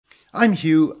I'm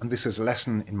Huw, and this is a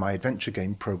lesson in my adventure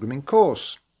game programming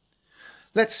course.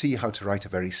 Let's see how to write a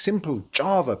very simple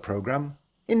Java program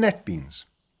in NetBeans.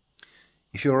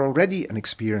 If you're already an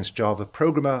experienced Java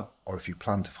programmer, or if you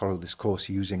plan to follow this course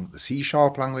using the C#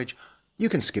 language, you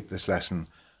can skip this lesson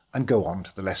and go on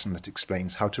to the lesson that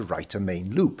explains how to write a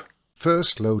main loop.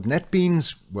 First, load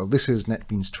NetBeans. Well, this is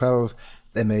NetBeans 12.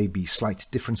 There may be slight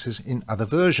differences in other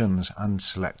versions, and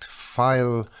select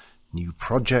File, New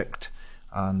Project,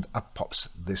 and up pops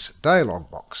this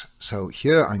dialog box. So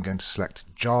here I'm going to select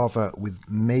Java with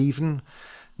Maven.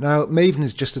 Now, Maven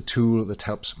is just a tool that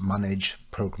helps manage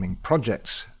programming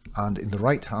projects, and in the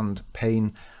right hand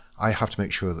pane I have to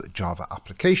make sure that Java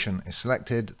application is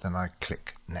selected. Then I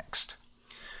click Next.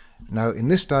 Now in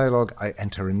this dialog I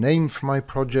enter a name for my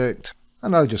project,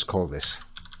 and I'll just call this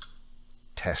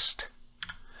Test.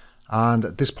 And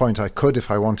at this point I could,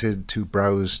 if I wanted, to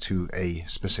browse to a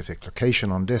specific location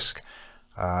on disk.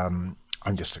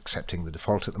 I'm just accepting the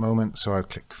default at the moment, so I'll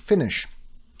click Finish.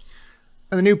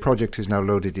 And the new project is now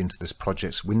loaded into this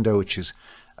projects window, which is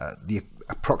the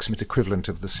approximate equivalent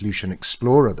of the Solution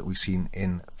Explorer that we've seen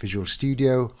in Visual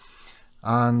Studio.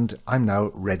 And I'm now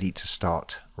ready to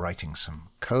start writing some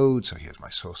code. So here's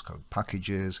my source code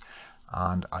packages,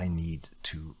 and I need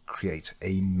to create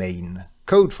a main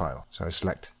code file. So I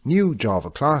select New Java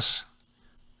Class,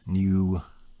 New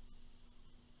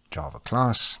Java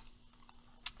Class.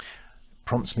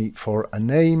 Prompts me for a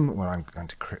name. Well, I'm going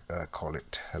to call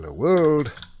it Hello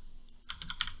World.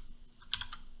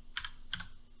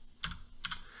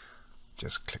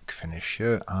 Just click Finish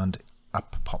here, and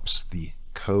up pops the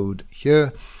code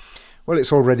here. Well,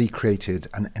 it's already created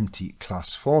an empty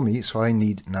class for me, so I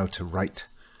need now to write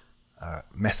a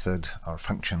method or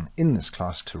function in this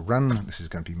class to run. This is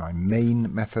going to be my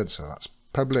main method, so that's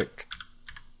public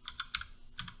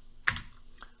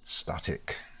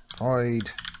static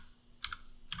void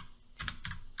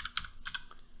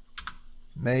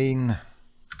main,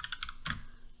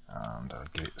 and I'll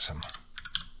give it some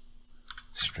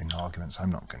string arguments.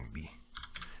 I'm not going to be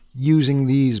using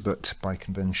these, but by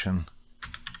convention,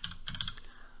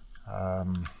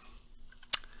 pair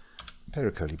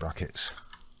of curly brackets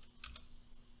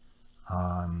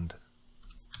and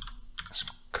some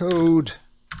code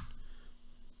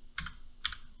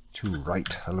to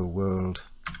write hello world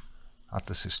at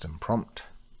the system prompt.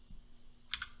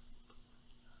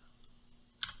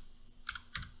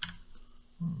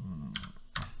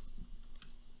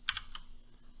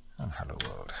 And hello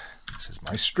world. This is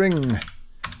my string.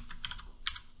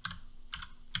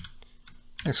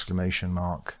 Exclamation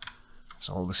mark. Is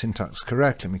all the syntax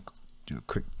correct? Let me do a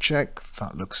quick check.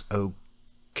 That looks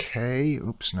okay.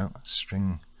 Oops, no,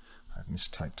 string. I've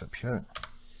mistyped up here.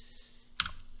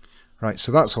 Right,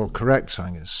 so that's all correct. So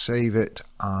I'm going to save it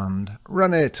and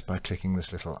run it by clicking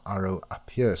this little arrow up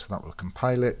here. So that will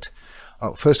compile it.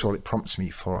 Oh, first of all, it prompts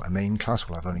me for a main class.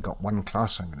 Well, I've only got one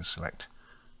class, so I'm going to select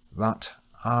that,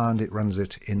 and it runs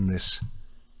it in this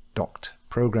docked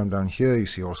program down here. You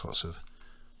see all sorts of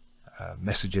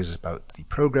messages about the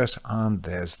progress, and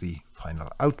there's the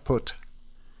final output,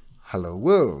 hello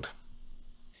world.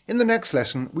 In the next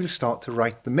lesson, we'll start to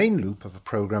write the main loop of a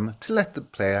program to let the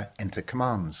player enter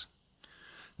commands.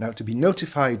 Now, to be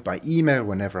notified by email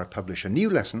whenever I publish a new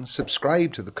lesson,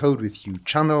 subscribe to the Code with Huw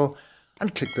channel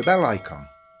and click the bell icon.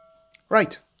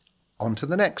 Right, on to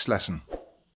the next lesson.